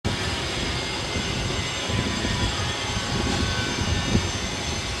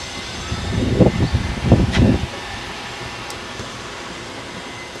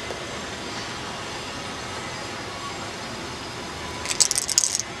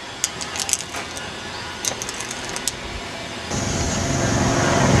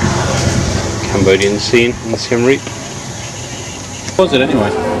Cambodian scene in Siem Reap. What was it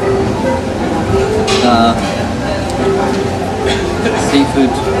anyway? Seafood.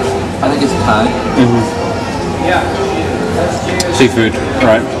 I think it's Thai. Seafood,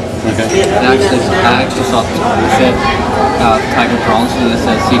 right? Okay. I actually thought it said tiger prawns, so it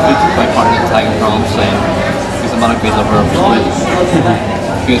said seafood, quite part of the tiger prawns, because I'm not a great lover of squid.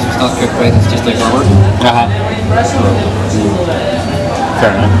 Because it's not cooked right, it's just like rubber.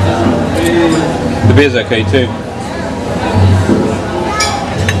 Fair enough. The beer's okay too.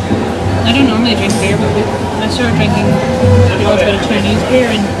 I don't normally drink beer, but I started drinking a little bit of Chinese beer,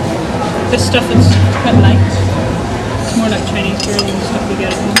 and this stuff is quite light. It's more like Chinese beer than the stuff we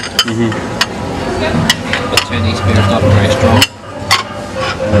get at home. But Chinese beer is not very strong.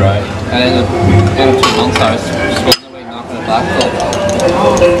 Right. And in 2 months I was sweating away knocking it back.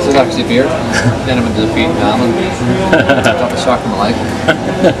 This is actually beer. Then I went to the Vietnam and got the shock of my life.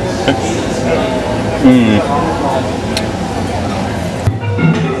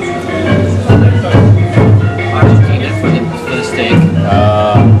 Argentina for the steak.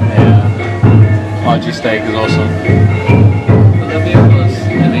 Yeah. Argy steak is awesome. But the beer was a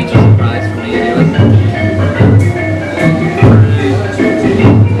major surprise for me anyway.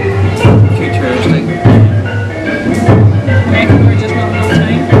 Cute Thursday. Reckon we're just not enough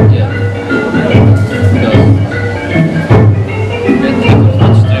time. Yeah. We didn't think there was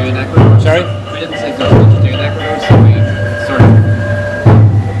much to do in Ecuador. Sorry? We didn't think there was much to do in Ecuador, so we sort of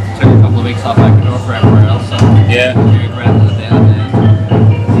took a couple of weeks off Ecuador for everywhere else. So Yeah. we regretted it then and then.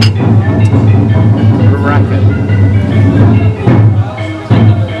 Racket.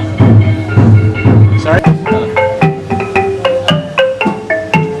 Sorry?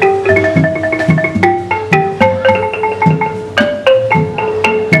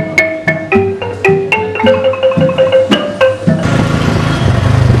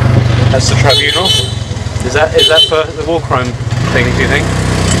 That's the tribunal. Is that for the war crime thing, do you think?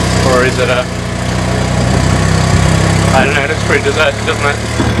 Or is it a... I don't know, it looks pretty deserted, doesn't it?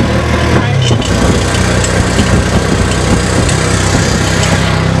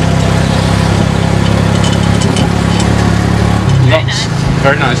 Lots,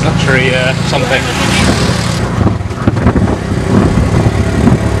 very nice luxury something.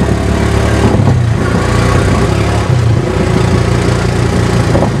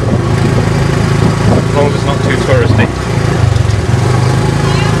 As long as it's not too touristy.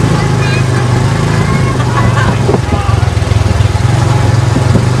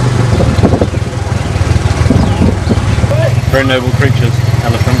 Very noble creatures,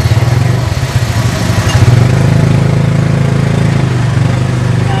 elephants.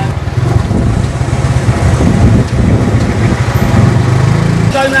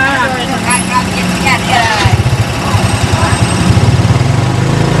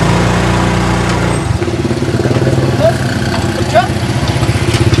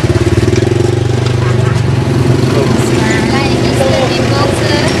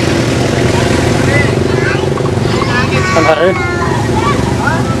 Hello.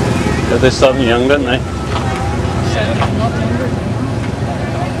 They're suddenly young, don't they?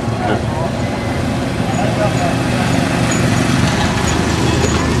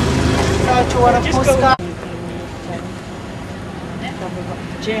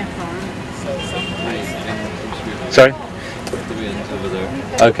 Sorry?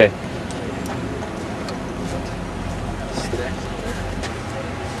 Okay.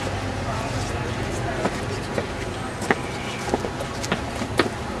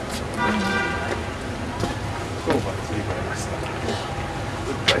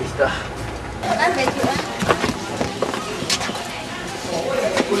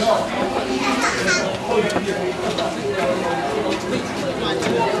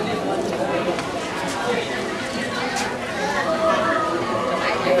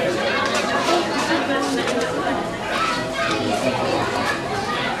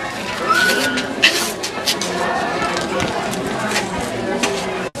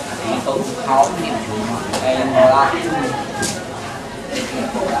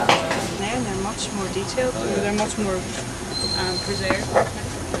 And they're much more detailed, they're much more preserved.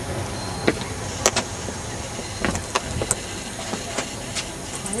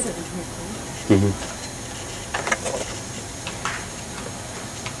 Mm-hmm.